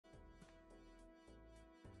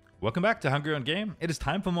Welcome back to Hungry on Game. It is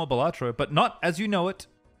time for more BALATRO, but not as you know it.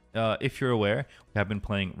 If you're aware, we have been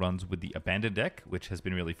playing runs with the Abandoned deck, which has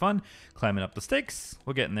been really fun. Climbing up the stakes,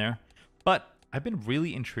 we're getting there. But I've been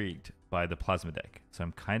really intrigued by the Plasma deck, so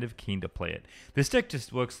I'm kind of keen to play it. This deck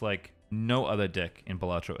just works like no other deck in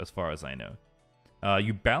BALATRO as far as I know.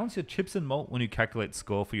 You balance your chips and malt when you calculate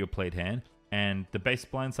score for your played hand, and the base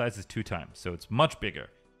blind size is 2 times, so it's much bigger.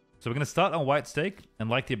 So we're going to start on white stake,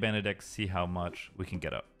 and like the Abandoned deck, see how much we can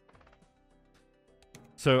get up.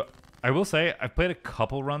 So I will say I've played a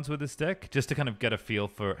couple runs with this deck just to kind of get a feel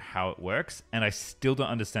for how it works, and I still don't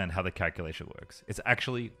understand how the calculation works. It's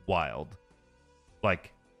actually wild.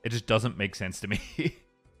 Like, it just doesn't make sense to me.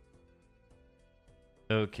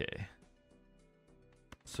 Okay.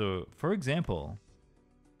 So, for example,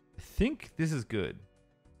 I think this is good.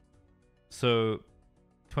 So,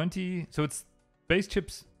 it's base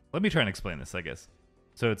chips. Let me try and explain this, I guess.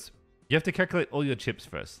 So you have to calculate all your chips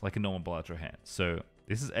first, like a normal BALATRO hand. So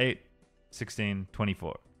this is 8, 16,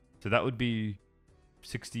 24. So that would be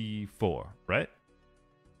 64, right?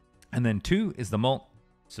 And then 2 is the malt.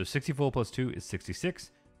 So 64 plus 2 is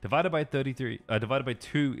 66. Divided by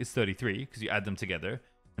 2 is 33, because you add them together.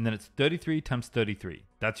 And then it's 33 times 33.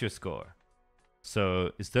 That's your score.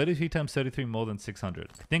 So is 33 times 33 more than 600?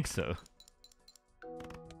 I think so.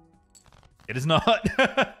 It is not.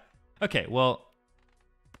 Okay, well,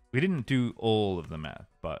 we didn't do all of the math,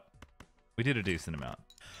 but we did a decent amount.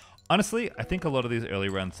 Honestly, I think a lot of these early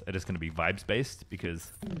runs are just going to be vibes-based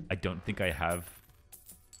because I don't think I have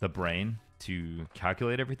the brain to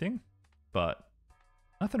calculate everything, but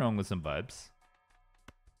nothing wrong with some vibes.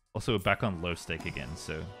 Also, we're back on low stake again,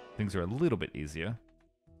 so things are a little bit easier.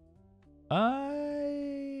 I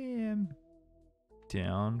am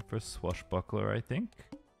down for Swashbuckler, I think.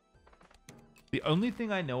 The only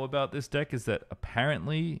thing I know about this deck is that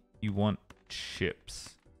apparently you want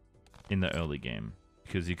chips in the early game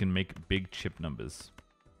because you can make big chip numbers.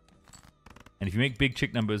 And if you make big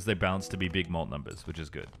chip numbers, they balance to be big malt numbers, which is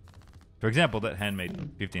good. For example, that hand made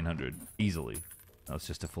 1500 easily. That was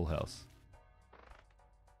just a full house.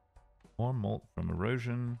 More malt from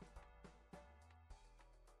erosion.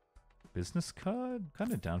 Business card?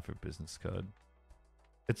 Kind of down for business card.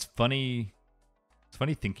 It's funny. It's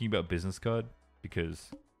funny thinking about business card because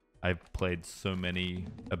I've played so many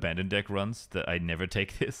Abandoned deck runs that I never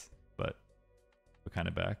take this, but we're kind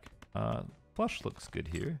of back. Flush looks good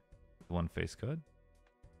here. One face card.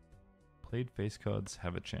 Played face cards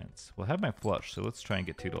have a chance. We'll have my flush, so let's try and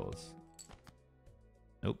get $2.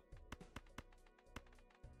 Nope.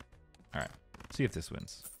 Alright, see if this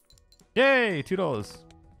wins. Yay! $2!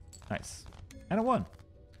 Nice. And a 1.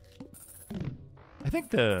 I think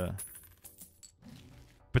the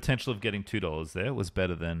potential of getting $2 there was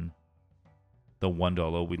better than the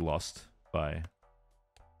 $1 we lost by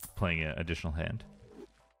playing an additional hand.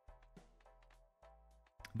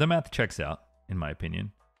 The math checks out, in my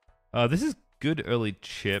opinion. This is good early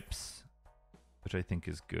chips, which I think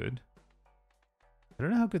is good. I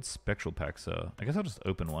don't know how good spectral packs are. I guess I'll just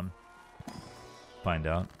open one. Find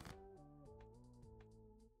out.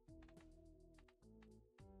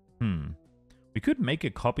 We could make a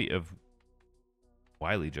copy of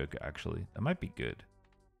Wily Joker, actually. That might be good.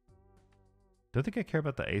 Don't think I care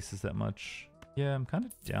about the aces that much. Yeah, I'm kind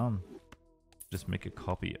of down. Just make a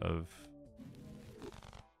copy of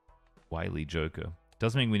Wily Joker.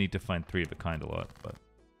 Does mean we need to find 3 of a kind a lot, but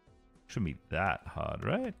shouldn't be that hard,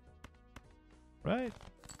 right? Right?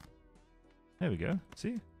 There we go.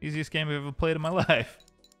 See? Easiest game I've ever played in my life.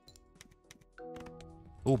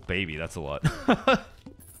 Oh, baby, that's a lot.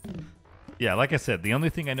 Yeah, like I said, the only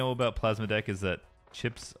thing I know about Plasma deck is that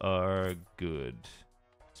chips are good,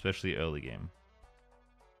 especially early game.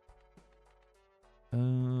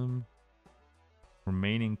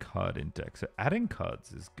 Remaining card index. So adding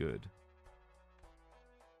cards is good.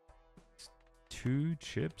 2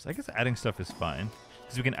 chips. I guess adding stuff is fine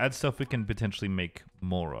because we can add stuff we can potentially make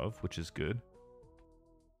more of, which is good.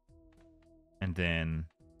 And then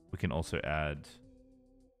we can also add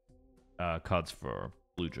cards for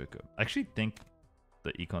Blue Joker. I actually think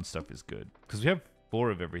the econ stuff is good because we have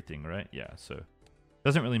 4 of everything, right? Yeah, so it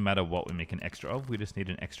doesn't really matter what we make an extra of. We just need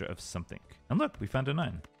an extra of something. And look, we found a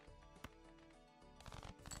 9.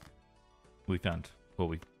 We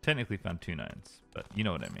technically found 2 9s, but you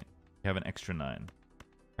know what I mean. We have an extra 9.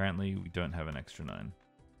 Apparently, we don't have an extra 9.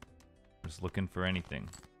 We're just looking for anything.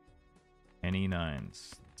 Any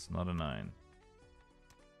 9s. It's not a 9.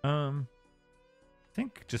 I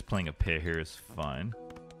think just playing a pair here is fine.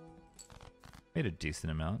 Made a decent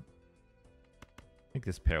amount. I think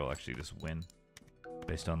this pair will actually just win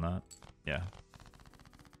based on that. Yeah.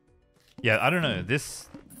 Yeah, I don't know. This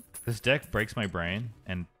This deck breaks my brain,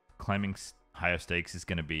 and climbing higher stakes is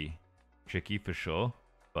going to be tricky for sure,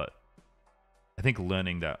 but I think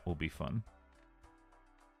learning that will be fun.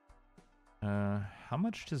 How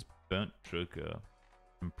much does Burnt Joker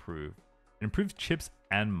improve? It improves chips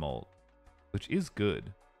and malt, which is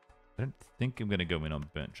good. I don't think I'm going to go in on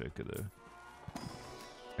Burnt Joker, though.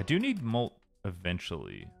 I do need malt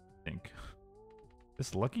eventually, I think.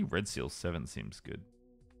 This Lucky Red Seal 7 seems good.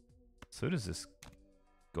 So does this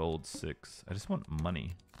Gold 6. I just want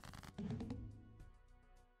money.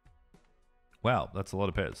 Wow, that's a lot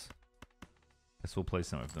of pairs. Guess we'll play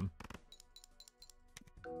some of them.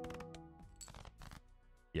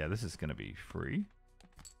 Yeah, this is going to be free.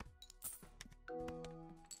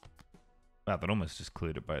 Wow, that almost just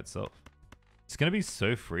cleared it by itself. It's going to be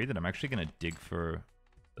so free that I'm actually going to dig for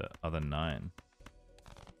the other 9.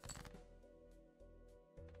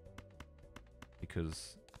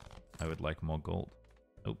 Because I would like more gold.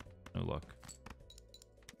 Oh, no luck.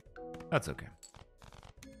 That's okay.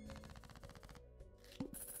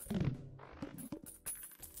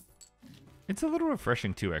 It's a little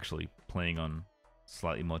refreshing too, actually, playing on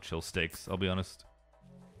slightly more chill stakes, I'll be honest.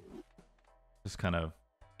 Just kind of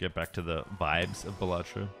get back to the vibes of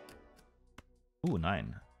BALATRO. Ooh,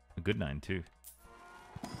 9. A good 9 too.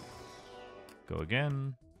 Go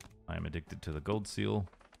again. I am addicted to the gold seal.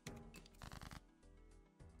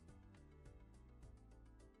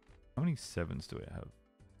 How many 7s do I have?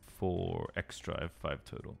 4 extra. I have 5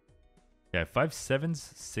 total. Yeah, I have 5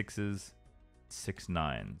 7s, 6s, 6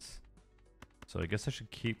 9s. So I guess I should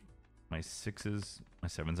keep my 6s, my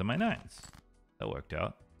 7s, and my 9s. That worked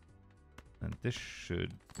out. And this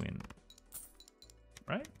should win.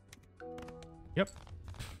 Right? Yep.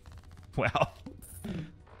 Wow.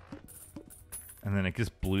 And then I guess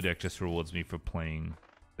blue deck just rewards me for playing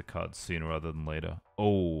the cards sooner rather than later.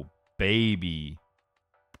 Oh, baby.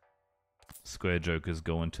 Square Jokers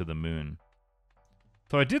going to the moon.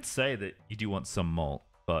 So I did say that you do want some malt,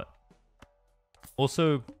 but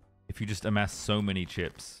also if you just amass so many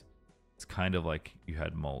chips, it's kind of like you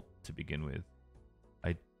had malt to begin with.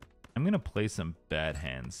 I'm going to play some bad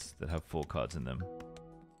hands that have 4 cards in them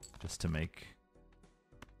just to make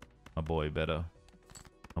my boy better.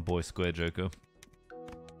 My boy Square Joker.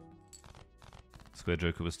 Square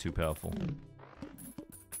Joker was too powerful.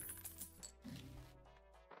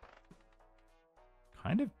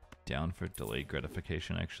 Kind of down for delayed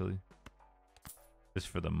gratification, actually. Just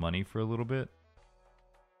for the money for a little bit.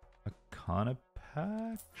 Arcana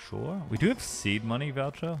pack? Sure. We do have seed money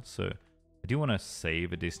voucher, so I do want to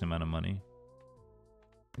save a decent amount of money.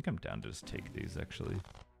 I think I'm down to just take these, actually.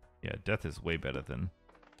 Yeah, death is way better than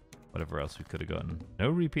whatever else we could have gotten. No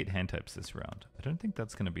repeat hand types this round. I don't think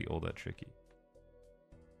that's going to be all that tricky.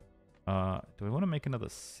 Do I want to make another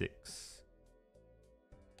 6?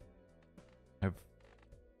 I have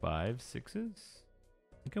 5 6s?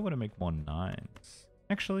 I think I want to make more 9s.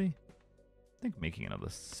 Actually, I think making another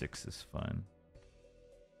 6 is fine.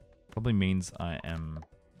 Probably means I am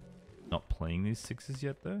not playing these 6s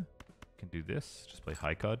yet, though. Can do this. Just play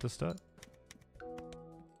high card to start.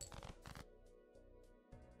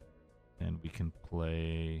 And we can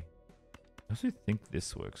play... I also think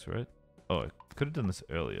this works, right? Oh, I could have done this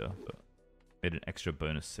earlier, but made an extra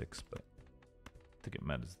bonus 6, but I don't think it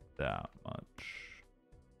matters that much.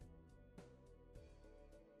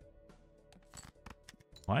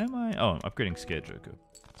 Why am I... Oh, I'm upgrading Scare Joker.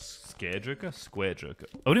 Scare Joker? Square Joker.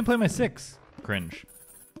 Oh, I didn't play my 6. Cringe.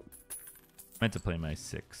 Meant to play my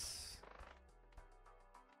 6.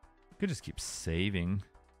 Could just keep saving.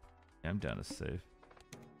 Yeah, I'm down to save.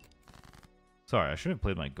 Sorry, I should have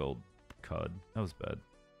played my gold card. That was bad.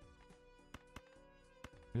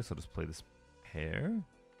 I guess I'll just play this pair.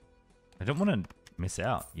 I don't want to miss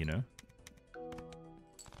out, you know?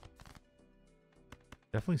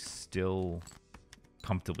 Definitely still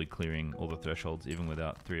comfortably clearing all the thresholds, even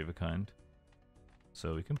without 3 of a kind.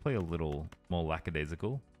 So we can play a little more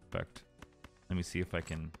lackadaisical. In fact, let me see if I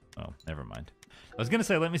can... Oh, never mind. I was going to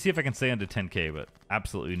say, let me see if I can stay under 10k, but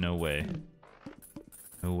absolutely no way.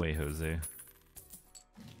 No way, Jose.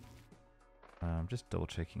 I'm just double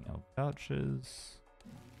checking our vouchers.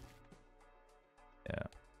 Yeah,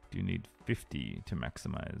 do need 50 to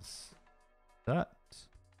maximize that.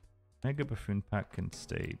 Mega Buffoon Pack can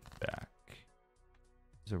stay back.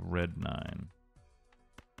 There's a red 9.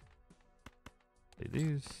 Play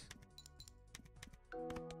these.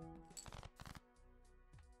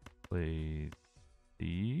 Play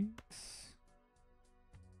these.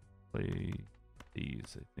 Play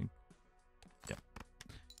these, I think. Yeah.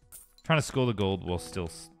 Trying to score the gold while still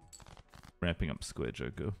ramping up Square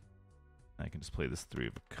Joker. I can just play this 3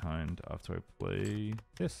 of a kind after I play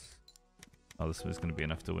this. Oh, this is going to be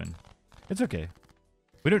enough to win. It's okay.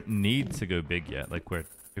 We don't need to go big yet. Like, we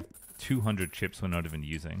have 200 chips we're not even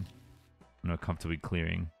using. I'm not comfortably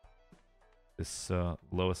clearing this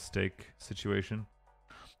lower stake situation.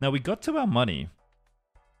 Now, we got to our money.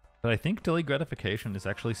 But I think delayed gratification is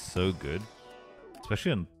actually so good,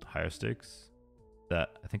 especially on higher stakes, that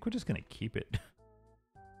I think we're just going to keep it.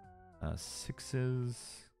 6s,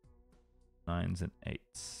 9s, and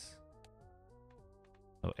 8s.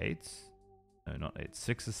 Oh, 8s? No, not 8s.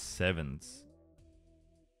 6s, 7s,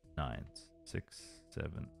 9s. 6,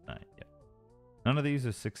 7, 9. Yeah. None of these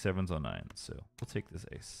are 6, 7s, or 9s, so we'll take this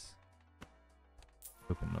ace.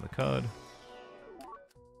 Open another card.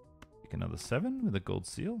 Pick another 7 with a gold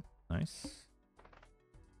seal. Nice.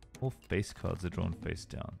 All face cards are drawn face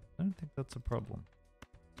down. I don't think that's a problem.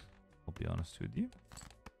 I'll be honest with you.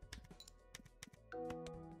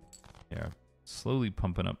 Yeah, slowly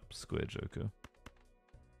pumping up Square Joker.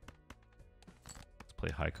 Let's play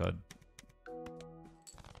high card.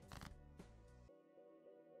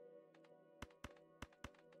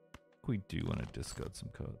 We do want to discard some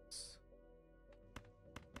cards.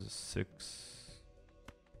 This is 6.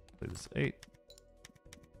 Play this 8.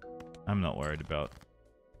 I'm not worried about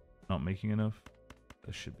not making enough.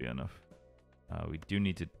 This should be enough. We do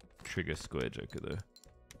need to trigger Square Joker though.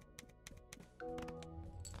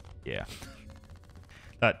 Yeah.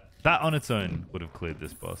 That on its own would have cleared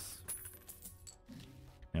this boss.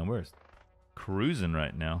 And we're cruising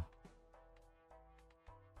right now.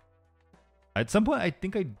 At some point, I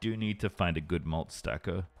think I do need to find a good malt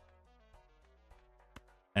stacker.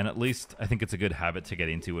 And at least, I think it's a good habit to get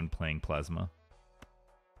into when playing Plasma.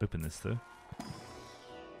 Open this though.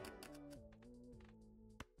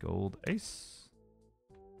 Gold ace.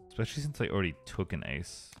 Especially since I already took an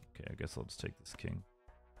ace. Okay, I guess I'll just take this king.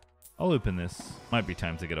 I'll open this. Might be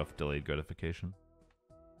time to get off delayed gratification.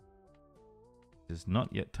 It is not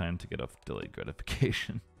yet time to get off delayed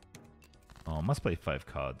gratification. Oh, must play 5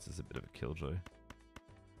 cards is a bit of a killjoy.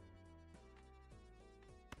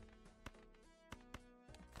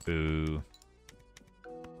 Boo.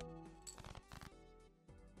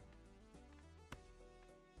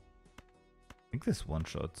 I think this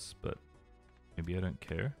one-shots, but maybe I don't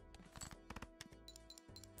care.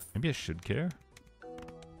 Maybe I should care.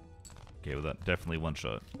 Okay, well that definitely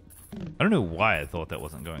one-shot. I don't know why I thought that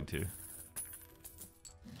wasn't going to.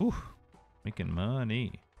 Ooh, making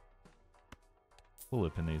money. We'll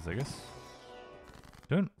open these, I guess.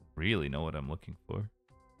 Don't really know what I'm looking for.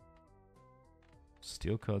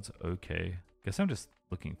 Steel cards, okay. Guess I'm just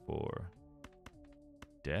looking for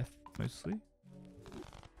death, mostly.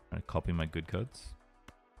 Trying to copy my good cards.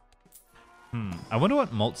 I wonder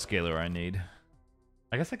what malt scaler I need.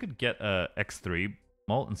 I guess I could get a X3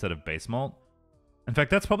 malt instead of base malt. In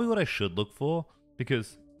fact, that's probably what I should look for,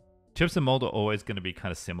 because chips and malt are always going to be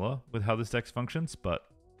kind of similar with how this deck functions, but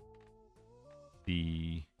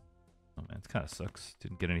the... Oh man, it kind of sucks.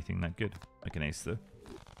 Didn't get anything that good. Like an ace though.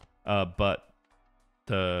 But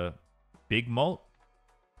the big malt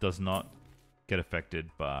does not get affected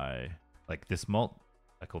by... Like this malt,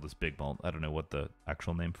 I call this big malt. I don't know what the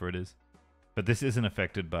actual name for it is. But this isn't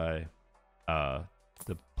affected by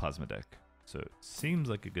the Plasma deck. So it seems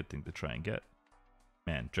like a good thing to try and get.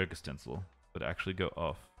 Man, Joker Stencil would actually go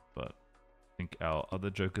off, but I think our other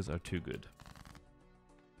Jokers are too good.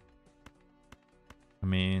 I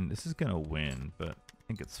mean, this is going to win, but I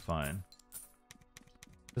think it's fine.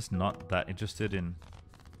 Just not that interested in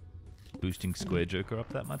boosting Square Joker up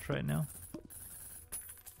that much right now.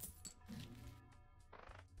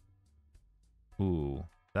 Ooh,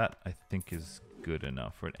 that I think is good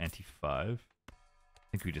enough for an anti-5. I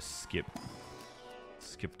think we just skip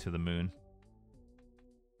to the moon.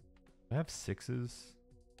 I have 6s.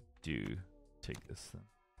 Do take this then.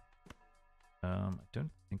 I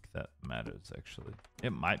don't think that matters actually.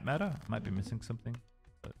 It might matter. I might be missing something,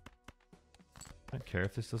 but I don't care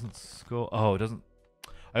if this doesn't score. Oh, it doesn't.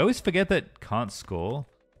 I always forget that can't score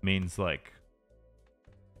means like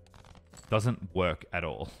doesn't work at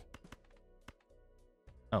all.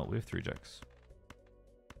 Oh, we have 3 jacks.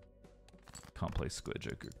 Can't play Square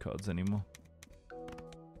Joker cards anymore.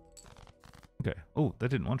 Okay. Oh, that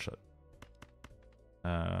didn't one-shot.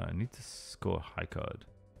 I need to score a high card.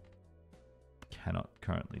 Cannot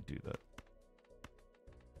currently do that.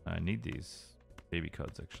 I need these baby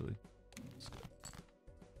cards actually.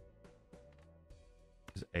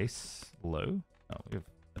 Is ace low? Oh, we have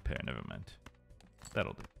a pair, never mind.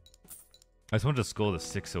 That'll do. I just wanted to score the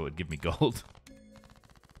 6 so it would give me gold.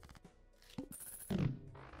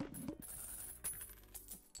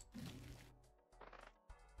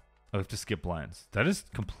 Oh, I have to skip blinds. Did I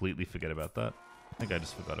just completely forget about that? I think I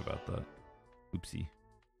just forgot about that. Oopsie.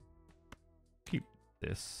 Keep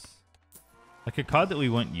this. Like a card that we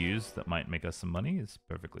won't use that might make us some money is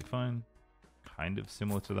perfectly fine. Kind of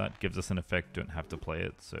similar to that. Gives us an effect, don't have to play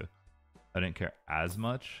it, so I don't care as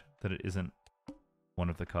much that it isn't one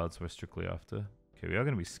of the cards we're strictly after. Okay, we are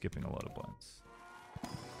going to be skipping a lot of blinds.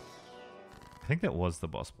 I think that was the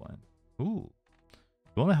boss blind. Ooh.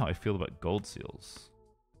 You all know how I feel about gold seals.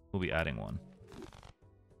 We'll be adding one.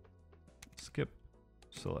 Skip.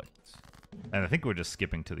 Select. And I think we're just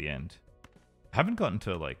skipping to the end. I haven't gotten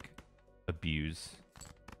to, like, abuse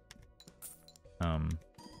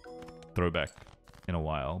throwback in a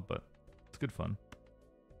while, but it's good fun.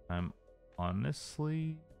 I'm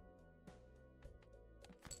honestly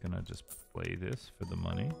gonna just play this for the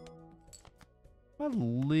money. I'm a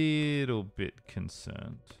little bit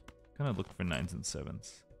concerned. Gonna look for 9s and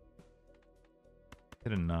 7s.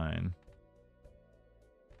 Hit a 9.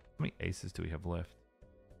 How many aces do we have left?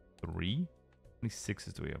 3? How many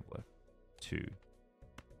 6s do we have left? 2.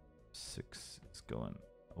 6 is going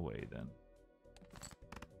away then.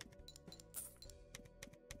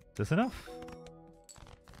 Is this enough?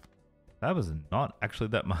 That was not actually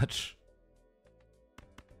that much.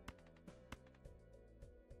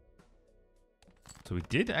 So we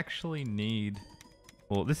did actually need...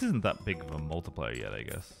 Well, this isn't that big of a multiplier yet, I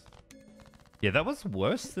guess. Yeah, that was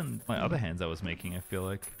worse than my other hands I was making, I feel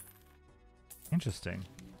like. Interesting.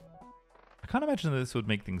 I can't imagine that this would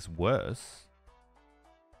make things worse.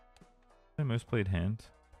 My most played hand.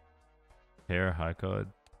 Pair, high card.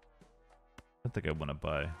 I don't think I want to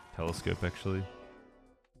buy telescope, actually.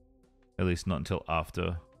 At least not until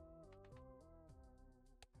after.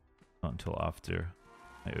 Not until after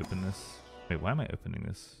I open this. Wait, why am I opening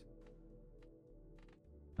this?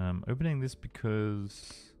 I'm opening this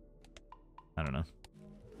because... I don't know.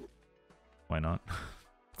 Why not?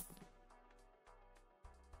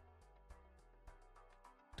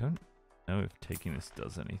 Don't know if taking this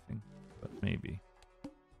does anything, but maybe.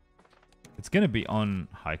 It's going to be on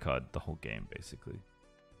high card the whole game, basically.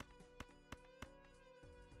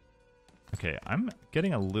 Okay, I'm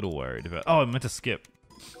getting a little worried about... Oh, I meant to skip.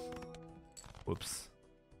 Whoops.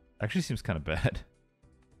 Actually seems kind of bad.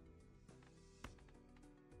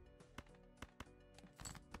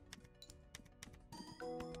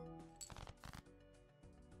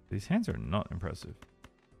 These hands are not impressive.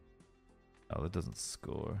 Oh, that doesn't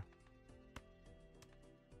score.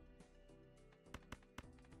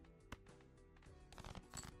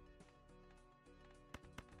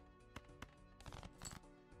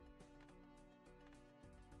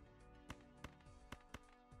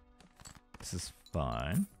 This is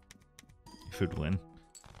fine. Should win.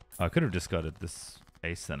 Oh, I could have discarded this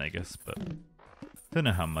ace then, I guess, but don't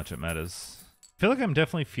know how much it matters. I feel like I'm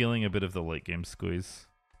definitely feeling a bit of the late game squeeze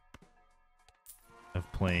of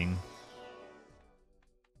playing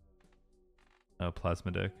a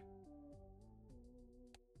plasma deck.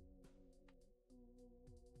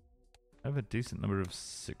 I have a decent number of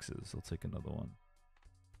 6s. I'll take another one.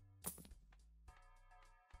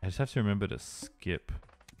 I just have to remember to skip.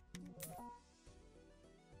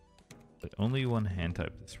 But only one hand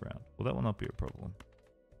type this round. Well, that will not be a problem.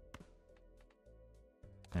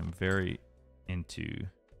 I'm very into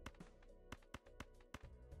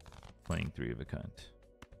playing 3 of a kind.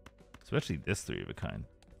 Especially this 3 of a kind.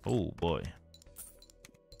 Oh boy.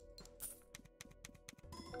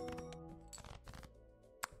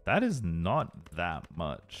 That is not that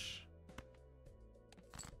much.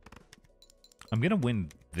 I'm gonna win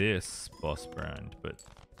this boss brand, but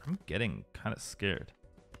I'm getting kind of scared.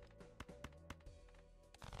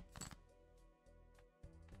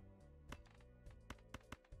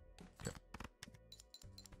 Okay.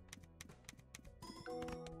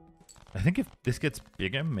 I think if this gets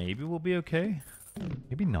bigger, maybe we'll be okay.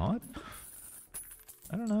 Maybe not.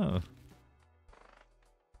 I don't know.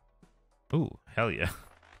 Ooh, hell yeah.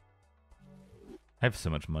 I have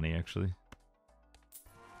so much money, actually.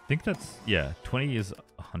 I think that's, yeah, 20 is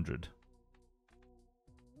 100.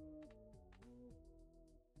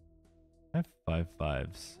 I have 5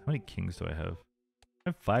 5s. How many kings do I have? I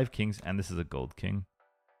have 5 kings, and this is a gold king.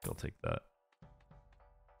 I'll take that.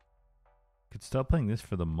 Could start playing this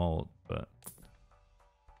for the malt, but...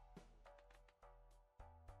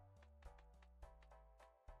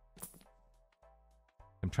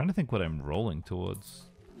 I'm trying to think what I'm rolling towards.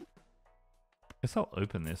 I guess I'll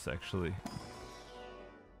open this, actually.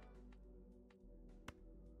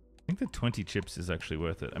 I think the 20 chips is actually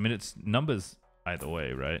worth it. I mean, it's numbers either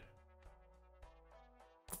way, right?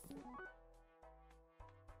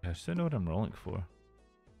 I just don't know what I'm rolling for.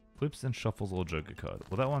 Flips and shuffles all Joker card.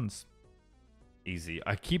 Well, that one's easy.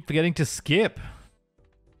 I keep forgetting to skip,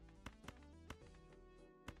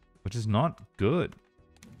 which is not good.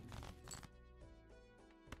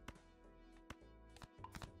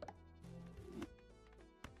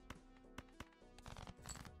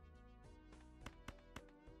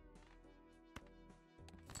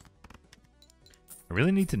 I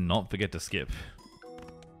really need to not forget to skip.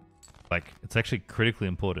 Like, it's actually critically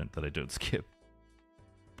important that I don't skip.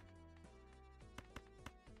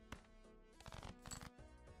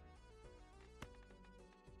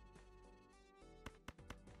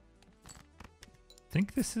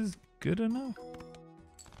 Think this is good enough?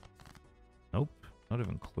 Nope, not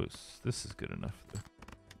even close. This is good enough, though.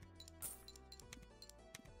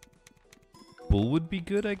 Bull would be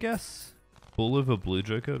good, I guess. Bull over blue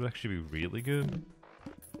Joker would actually be really good.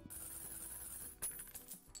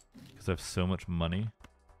 Because I have so much money.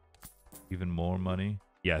 Even more money.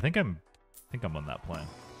 Yeah, I think I'm on that plan.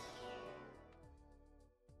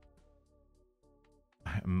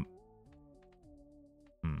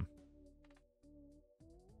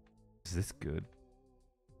 Is this good?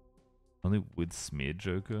 Only with smeared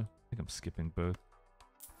Joker? I think I'm skipping both.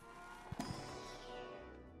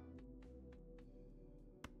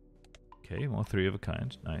 Okay, more 3 of a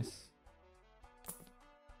kind. Nice.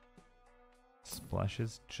 Splash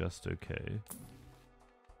is just okay.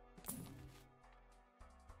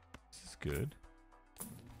 This is good.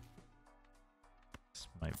 This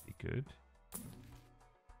might be good.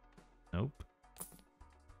 Nope.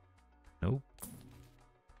 Nope.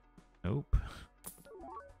 Nope.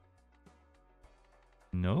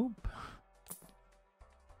 Nope.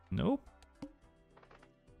 Nope.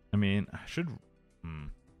 I mean, I should...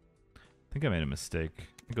 I think I made a mistake.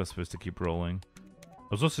 I think I was supposed to keep rolling. I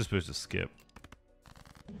was also supposed to skip.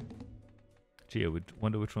 Gee, I would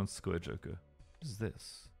wonder which one's Square Joker. What is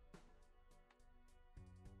this?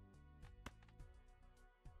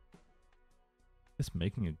 Just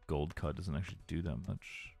making a gold card doesn't actually do that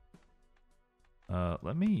much.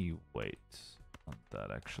 Let me wait on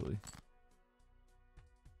that, actually.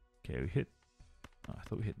 Okay, we hit... Oh, I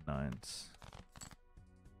thought we hit 9s.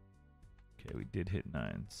 Okay, we did hit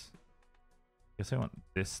 9s. Guess I want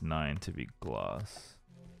this 9 to be glass.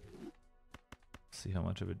 See how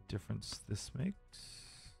much of a difference this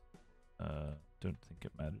makes. Don't think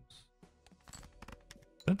it matters.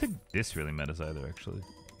 I don't think this really matters either, actually.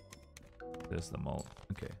 There's the malt.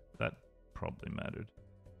 Okay, that probably mattered.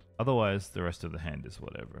 Otherwise, the rest of the hand is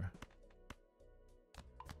whatever.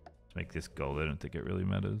 To make this gold, I don't think it really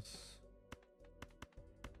matters.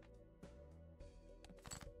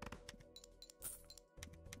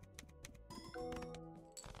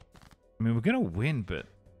 I mean, we're gonna win, but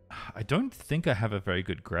I don't think I have a very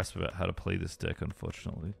good grasp about how to play this deck,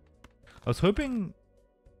 unfortunately. I was hoping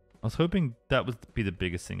that would be the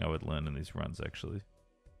biggest thing I would learn in these runs, actually.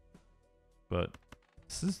 But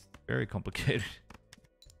this is very complicated.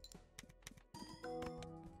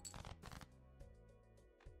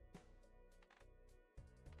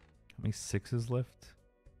 How many 6s left?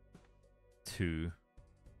 2. I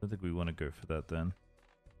don't think we want to go for that then.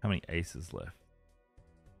 How many aces left?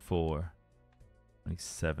 4. How many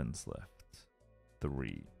 7s left?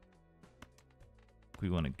 3. We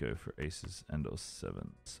want to go for aces and or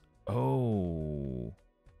 7s. Oh.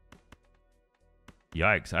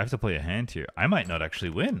 Yikes, I have to play a hand here. I might not actually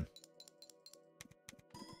win.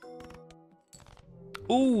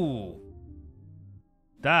 Ooh.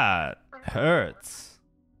 That hurts.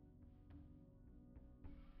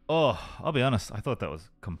 Oh, I'll be honest. I thought that was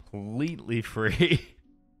completely free.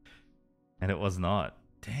 And it was not.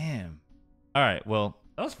 Damn. All right, well,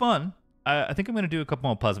 that was fun. I think I'm going to do a couple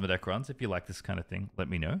more Plasma deck runs. If you like this kind of thing, let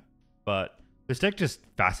me know. But this deck just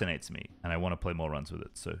fascinates me, and I want to play more runs with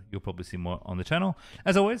it. So you'll probably see more on the channel.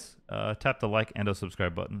 As always, tap the like and or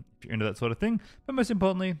subscribe button if you're into that sort of thing. But most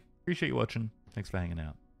importantly, appreciate you watching. Thanks for hanging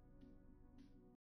out.